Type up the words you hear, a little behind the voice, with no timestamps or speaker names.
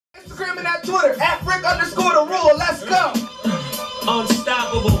screaming at Twitter, @Rick_the ruler, let's go.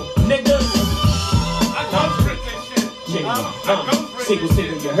 Unstoppable, niggas. I go Rick that shit.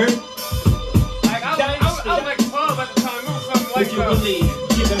 Single, you heard? Like, I was like 12 at the time. It was something like If you believe,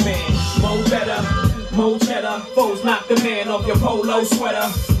 give the man more better, more cheddar. Foes knock the man off your polo sweater.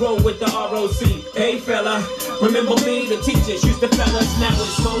 Roll with the ROC, hey fella. Remember me, the teachers used to fellas. Now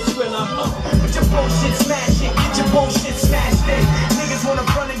it's Mo Skrilla. Get your bullshit smash it, get your bullshit smashed it. Niggas wanna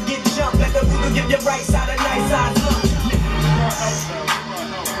run and get jumped. Let the ruler give your right side a nice size look.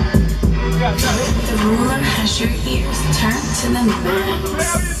 The ruler has your ears turned to the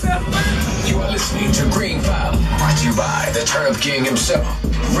max. You are listening to Green File, brought to you by the Turnip King himself,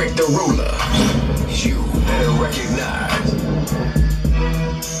 Rick the Ruler. You better recognize.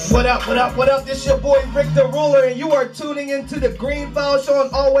 What up, what up, what up? This your boy Rick the Ruler, and you are tuning into the Green File Show on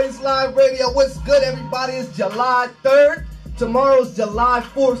Always Live Radio. What's good, everybody? It's July 3rd. Tomorrow's July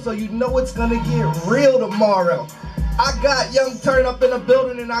 4th, so you know it's gonna get real tomorrow. I got Young Turn up in the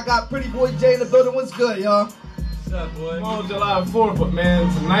building, and I got Pretty Boy Jay in the building. What's good, y'all? What's up, boy? On July 4th, but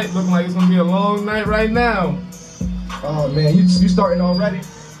man, tonight looking like it's gonna be a long night right now. Oh man, you starting already?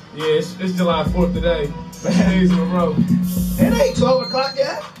 Yeah, it's July 4th today. 2 days in a row. It ain't 12 o'clock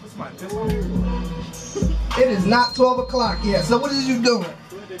yet. What's my It is not 12 o'clock yet. So what is you doing?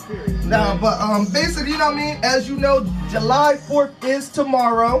 No, but basically, you know what I mean? As you know, July 4th is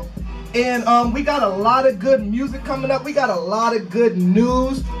tomorrow. And we got a lot of good music coming up. We got a lot of good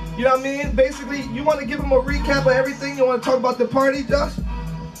news. You know what I mean? Basically, you want to give them a recap of everything? You want to talk about the party, Josh?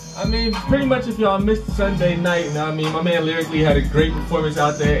 I mean, pretty much if y'all missed Sunday night, you know what I mean? My man Lyrically had a great performance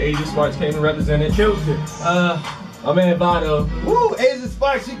out there. Asia Sparks came and represented. Killed it. My man Vado. Woo, Asia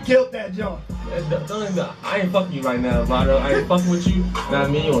Sparks, she killed that joint. I ain't fucking you right now, Vado. I ain't fucking with you. You know what I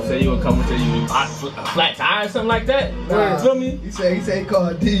mean? You gonna say you gonna come and say you a flat tire or something like that? Nah. You feel me? He said he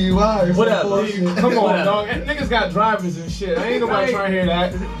called DUI or What up, bullshit. Come on, What dog. Niggas got drivers and shit. I ain't nobody trying to hear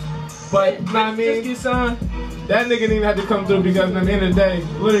that. But, you know what I mean? Son. That nigga didn't even have to come through because at the end of the day,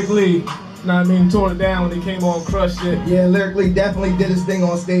 Lyrically, you know what I mean, tore it down when he came on, crushed it. Yeah, Lyrically definitely did his thing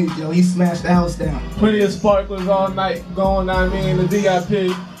on stage, yo. He smashed the house down. Plenty of sparklers all night going, know what I mean, the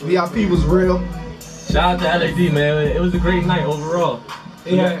VIP. VIP was real. Shout out to LAD, man. It was a great night overall.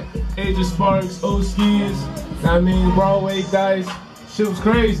 Yeah, Age of Sparks, Oskies, know what I mean, Broadway guys. Shit was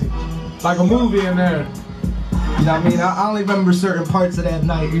crazy. Like a movie in there. You know what I mean? I only remember certain parts of that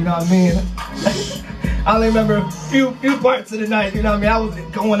night, you know what I mean? I only remember a few parts of the night, you know what I mean? I was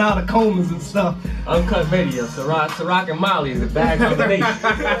going out of comas and stuff. Uncut video, Ciroc and Molly is a bad combination.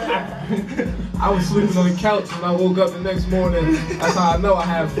 I was sleeping on the couch when I woke up the next morning. That's how I know I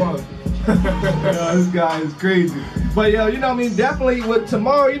had fun. Yo, this guy is crazy. But yo, you know what I mean? Definitely with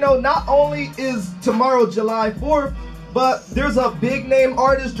tomorrow, you know, not only is tomorrow July 4th, but there's a big name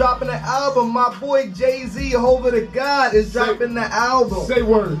artist dropping an album. My boy Jay-Z, Over to God, is dropping the album. Say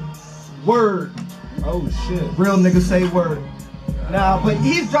word. Word. Oh shit. Real niggas say word. Nah, but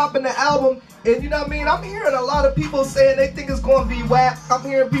he's dropping the album, and you know what I mean? I'm hearing a lot of people saying they think it's gonna be whack. I'm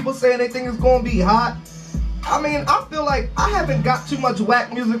hearing people saying they think it's gonna be hot. I mean, I feel like I haven't got too much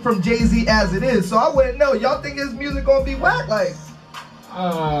whack music from Jay-Z as it is, so I wouldn't know. Y'all think his music gonna be whack? Like,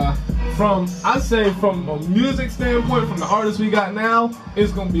 I'd say from a music standpoint, from the artists we got now,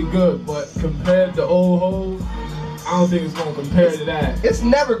 it's gonna be good. But compared to old hoes, I don't think it's gonna compare to that. it's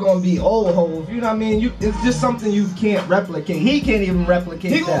never gonna be old hoes. You know what I mean? It's just something you can't replicate. He can't even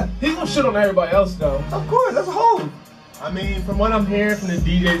replicate that. He gonna shit on everybody else though. Of course, that's a hoe. I mean, from what I'm hearing from the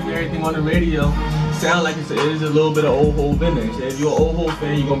DJs and everything on the radio, sound like it is a little bit of old hole in there. So if you're an old hole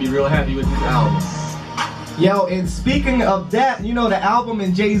fan, you're gonna be real happy with this album. Yo, and speaking of that, you know, the album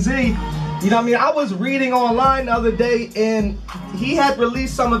and Jay-Z, you know what I mean? I was reading online the other day, and he had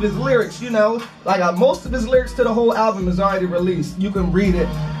released some of his lyrics, you know? Like, most of his lyrics to the whole album is already released. You can read it.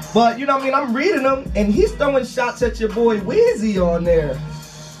 But, you know what I mean? I'm reading them, and he's throwing shots at your boy Weezy on there.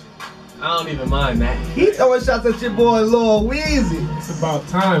 I don't even mind that. He throwing shots at your boy Lil Weezy. It's about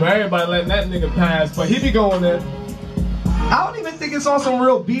time. Everybody letting that nigga pass, but he be going there. I don't even think it's on some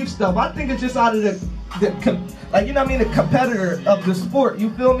real beef stuff. I think it's just out of the like, you know what I mean, the competitor of the sport. You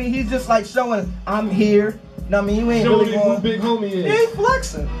feel me? He's just like showing, I'm here. You know what I mean? You ain't Show really me going. who big homie is. He ain't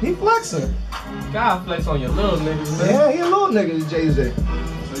flexing. He flexing. God flex on your little niggas, man. Yeah, he a little nigga, Jay-Z. So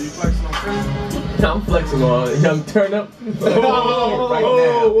you flexing on Chris? I'm flexing on Young Turn Up. Oh,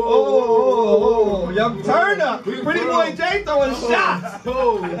 Young Turn Up. Pretty Boy Jay throwing shots.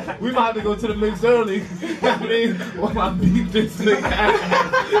 Oh, we might have to go to the mix early. I mean, what my beat this nigga.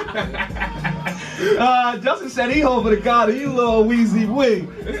 Justin said he over the God, he little Weezy wig.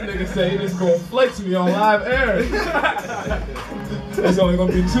 This nigga say he just gonna flex me on live air. There's only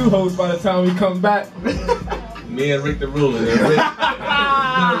gonna be 2 hosts by the time we come back. Me and Rick the Ruler, the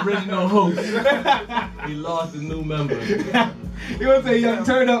original host. We lost a new member. You gonna say Young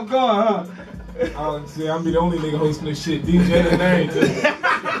Turn Up gone, huh? See, I'm be the only nigga hosting this shit, DJ and everything.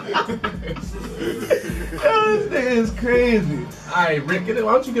 This thing is crazy. Alright, Rick, why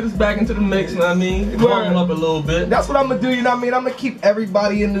don't you get us back into the mix, you know what I mean? Warm them up a little bit. That's what I'm gonna do, you know what I mean? I'm gonna keep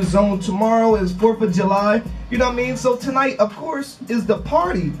everybody in the zone. Tomorrow is 4th of July, you know what I mean? So tonight, of course, is the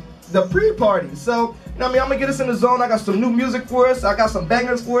party, the pre-party. So, you know what I mean? I'm gonna get us in the zone. I got some new music for us. I got some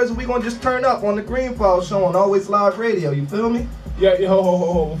bangers for us. And we gonna just turn up on the Green File Show on Always Live Radio, you feel me? Yeah,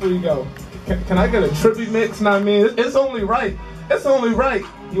 ho, before you go. Can I get a trippy mix, you know what I mean? It's only right. It's only right.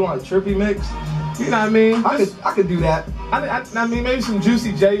 You want a trippy mix? You know what I mean? I could do that. I mean, maybe some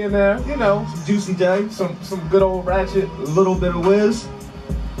Juicy J in there, you know. Some Juicy J. Some good old Ratchet. A little bit of Wiz.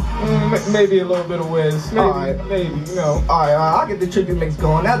 Maybe a little bit of Wiz. Maybe, Alright. maybe, you know. Alright, I'll get the trippy mix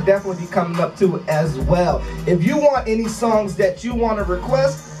going. That'll definitely be coming up too as well. If you want any songs that you want to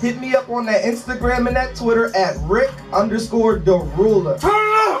request, hit me up on that Instagram and that Twitter at Rick_the_ruler.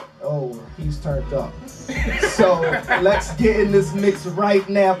 Turn up! Oh, he's turned up. So let's get in this mix right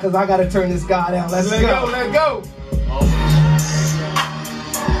now because I gotta turn this guy down. Let's go. Let's go.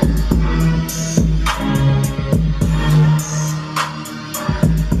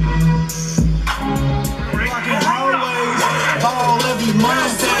 Ball every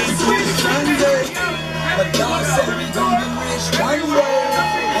Monday through Sunday. But God said we gon' be rich one day.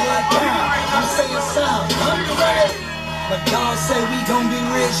 And like that, I'm saying something. But God said we gon' be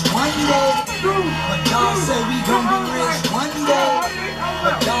rich one day. But God said we gon' be rich one day.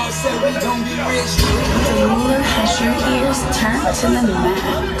 But God said we gon' be rich. The ruler has your ears turned to the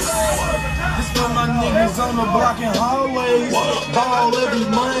max. This for my niggas on the block and hallways. Ball every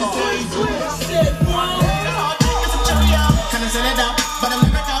Monday. Kinda set it up, but I'm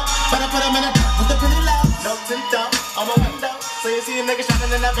lyrical. But I put them in a top with the pretty loud. No tint up on my window, so you see a nigga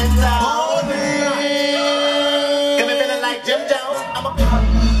shining in the window. Got me feeling like Jim Jones. I'm a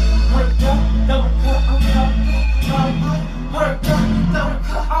work up, don't cut, work up, don't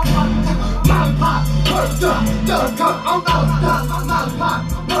cut, my pop, work up, don't cut, my pop, work up, don't cut, my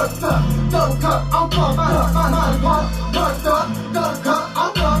pop, work up, don't cut,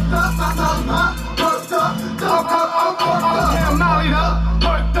 I'm mollied up,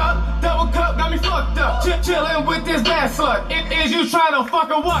 perked up, double cup, got me fucked up. Chillin' with this bad slut. Is you trying to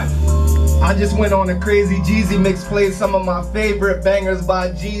fuck or what? I just went on a crazy Jeezy mix, played some of my favorite bangers by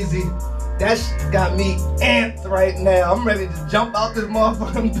Jeezy. That shit got me amped right now. I'm ready to jump out this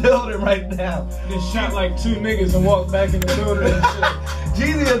motherfucking building right now. Just shot like 2 niggas and walked back in the building and shit.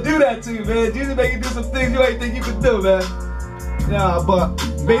 Jeezy will do that to you, man. Jeezy make you do some things you ain't think you could do, man. Yeah, but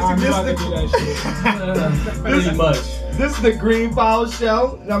basically Pretty much. This is the Green File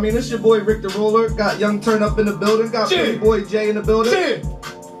Show. I mean, this your boy Rick the Ruler. Got Young Turn Up in the building. Got Pretty Boy Jay in the building.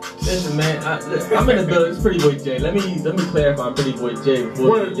 Listen, man, I'm in the building. It's Pretty Boy Jay. Let me clarify. I'm Pretty Boy Jay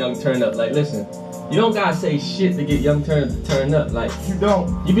before we get Young Turn Up. Like, listen, you don't gotta say shit to get Young Turn to turn up. Like, you don't.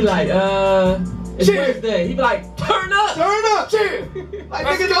 You be like, it's Wednesday. He be like, turn up, turn up, chill. Like,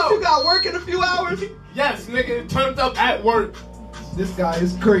 nigga, don't you got work in a few hours? Yes, nigga, turned up at work. This guy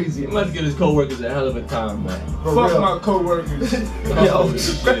is crazy. He must give his co-workers a hell of a time, man. Fuck my co-workers. Yo,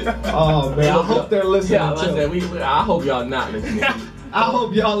 oh man, I hope they're listening. Yeah, I hope y'all not listening. I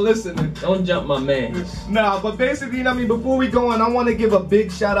hope y'all listening. Don't jump my man. Nah, but basically, you know what I mean, before we go on, I want to give a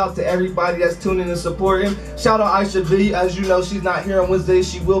big shout out to everybody that's tuning and supporting. Shout out Aisha V. As you know, she's not here on Wednesday.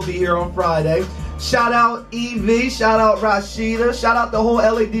 She will be here on Friday. Shout out Evie, shout out Rashida, shout out the whole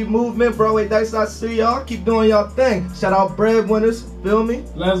LED movement, Broadway Dice. I see y'all. Keep doing y'all thing. Shout out Breadwinners, feel me?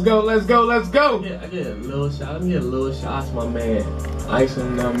 Let's go, let's go, let's go. Yeah, I get a little shout. Let me get a little shout to my man, Ice. You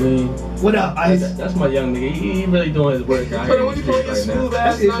know what I mean? What up, Ice? That's my young nigga. He really doing his work out here. What you doing, smooth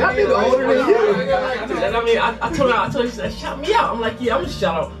ass? That nigga older than you. I mean, I told him, he said, shout me out. I'm like, yeah, I'm gonna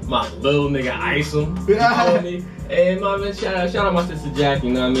shout out my little nigga Ice. You know me? And my man, shout out my sister Jackie.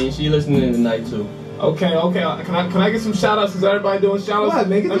 You know what I mean? She listening tonight too. Okay. Can I get some shout outs since everybody doing shout outs?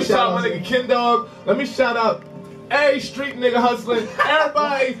 Let me shout out my nigga Ken Dog. Let me shout out street nigga hustling.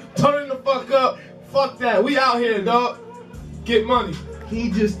 Everybody turning the fuck up. Fuck that. We out here, dog. Get money. He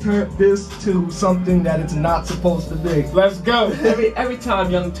just turned this to something that it's not supposed to be. Let's go. Every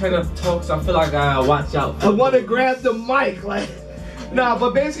time Young Turn Up talks, I feel like I gotta watch out. I want to grab the mic, like. Nah,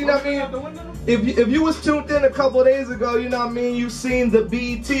 but basically, you know what I mean? if you was tuned in a couple of days ago, you know what I mean, you seen the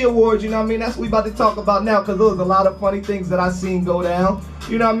BET Awards, you know what I mean, that's what we about to talk about now, because there was a lot of funny things that I seen go down,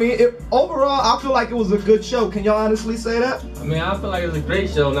 you know what I mean. Overall, I feel like it was a good show. Can y'all honestly say that? I mean, I feel like it was a great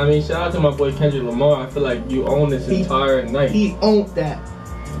show, and I mean, shout out to my boy Kendrick Lamar. I feel like you owned this entire night. He owned that.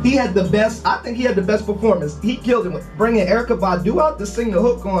 He had the best, I think he had the best performance. He killed it with bringing Erykah Badu out to sing the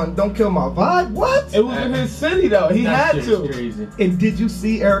hook on Don't Kill My Vibe. What? It was in his city though. He had to. Crazy. And did you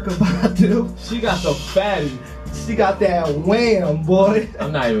see Erykah Badu? She got the fatty. She got that wham, boy.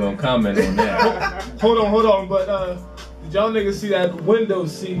 I'm not even gonna comment on that. Hold on. But did y'all niggas see that window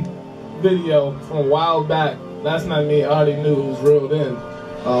seat video from a while back? That's not me. I already knew it was real then.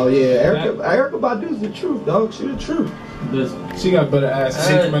 Oh yeah, Erykah Badu's the truth, dog. She the truth. She got better ass.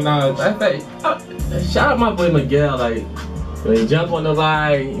 Nicki Minaj. Shout out my boy Miguel. Like, you ain't jump on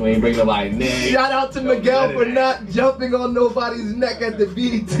nobody, you ain't break nobody's neck. Shout out to Miguel for not jumping on nobody's neck at the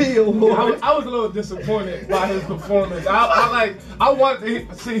BET Awards. I was a little disappointed by his performance. I wanted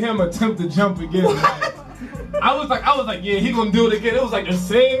to see him attempt to jump again. I was like, yeah, he gonna do it again. It was like the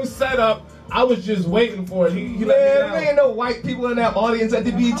same setup. I was just waiting for it. He let me down. There ain't no white people in that audience at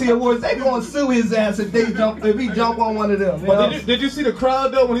the BET Awards. They gonna sue his ass if he jump on one of them. But did you see the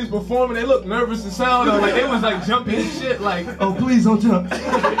crowd though when he's performing? They look nervous and sound though. Like they was like jumping and shit. Like, oh please don't jump.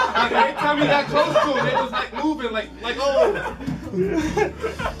 Like every time he got close to him, they was like moving. Like oh.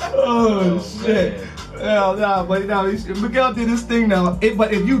 Oh shit. Nah, but Miguel did his thing now.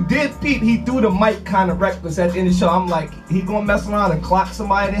 But if you did peep, he threw the mic kind of reckless at the end of the show. I'm like, he gonna mess around and clock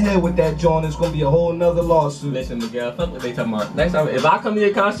somebody in the head with that joint. It's gonna be a whole nother lawsuit. Listen, Miguel, fuck what they talking about. Next time, if I come to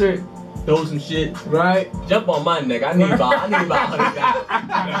your concert, throw some shit, right? Jump on my neck. I need about 100,000.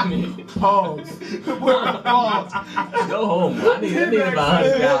 I mean, pause. Pause. Go home. I need about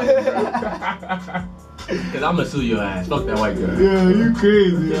 100,000. Cause I'm gonna sue your ass. Fuck that white girl. Yeah, you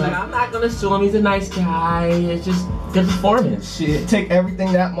crazy. Like, I'm not gonna sue him. He's a nice guy. It's just good performance. Shit, take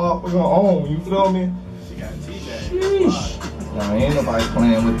everything that motherfucker own. You feel me? She got Sheesh. Nah, ain't nobody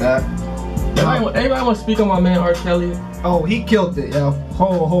playing with that. Anybody want to speak on my man R. Kelly? Oh, he killed it, yo. I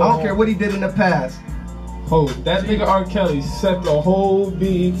don't care what he did in the past. That nigga R. Kelly set the whole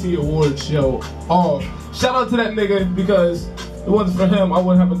BET Awards show off. Shout out to that nigga because if it wasn't for him, I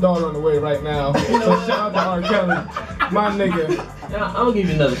wouldn't have a daughter on the way right now. So shout out to R. Kelly, my nigga. Yeah, I'm gonna give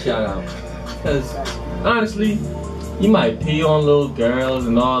you another shout out. Cause honestly, you might pee on little girls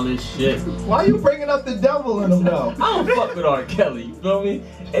and all this shit. Why you bringing up the devil in him though? I don't fuck with R. Kelly, you feel me?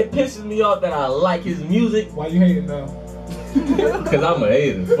 It pisses me off that I like his music. Why you hating though? Cause I'm a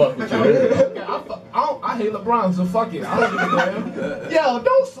hater. Fuck with you. Okay, I hate LeBron, so fuck it. I don't give a damn. Yo,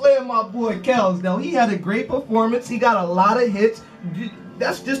 don't slam my boy Kels though. He had a great performance. He got a lot of hits.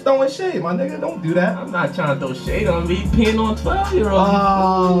 That's just throwing shade, my nigga. Don't do that. I'm not trying to throw shade on me. Peeing on 12-year-olds.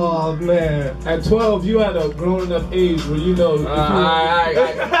 Oh man. At 12, you had a grown enough age where you know. Alright.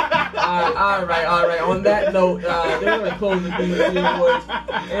 On that note, they're gonna close the BET Awards,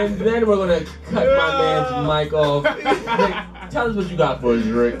 and then we're gonna cut my man's mic off. Rick, tell us what you got for us,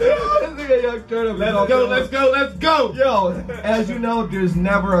 Rick. Let's go. Yo, as you know, there's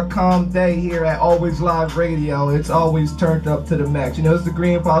never a calm day here at Always Live Radio. It's always turned up to the max. You know, it's the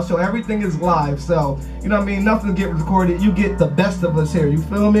Green Pile Show. Everything is live, so you know what I mean. Nothing get recorded. You get the best of us here. You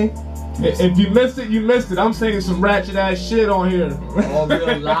feel me? If you missed it, you missed it. I'm saying some ratchet ass shit on here. All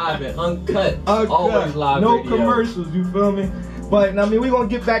real live and uncut. Always live no radio. Commercials, you feel me? But I mean, we gonna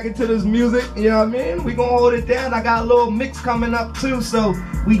get back into this music, you know what I mean? We gonna hold it down. I got a little mix coming up too, so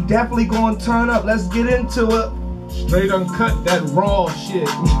we definitely gonna turn up. Let's get into it. Straight uncut, that raw shit.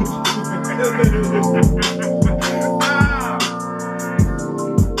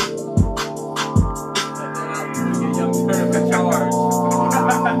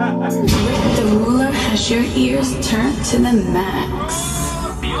 The ruler has your ears turned to the max.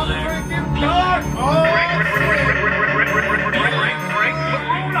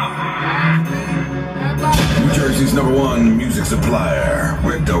 New Jersey's #1 music supplier,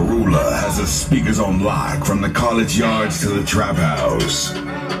 Rick the Ruler, has the speakers on lock from the college yards to the trap house.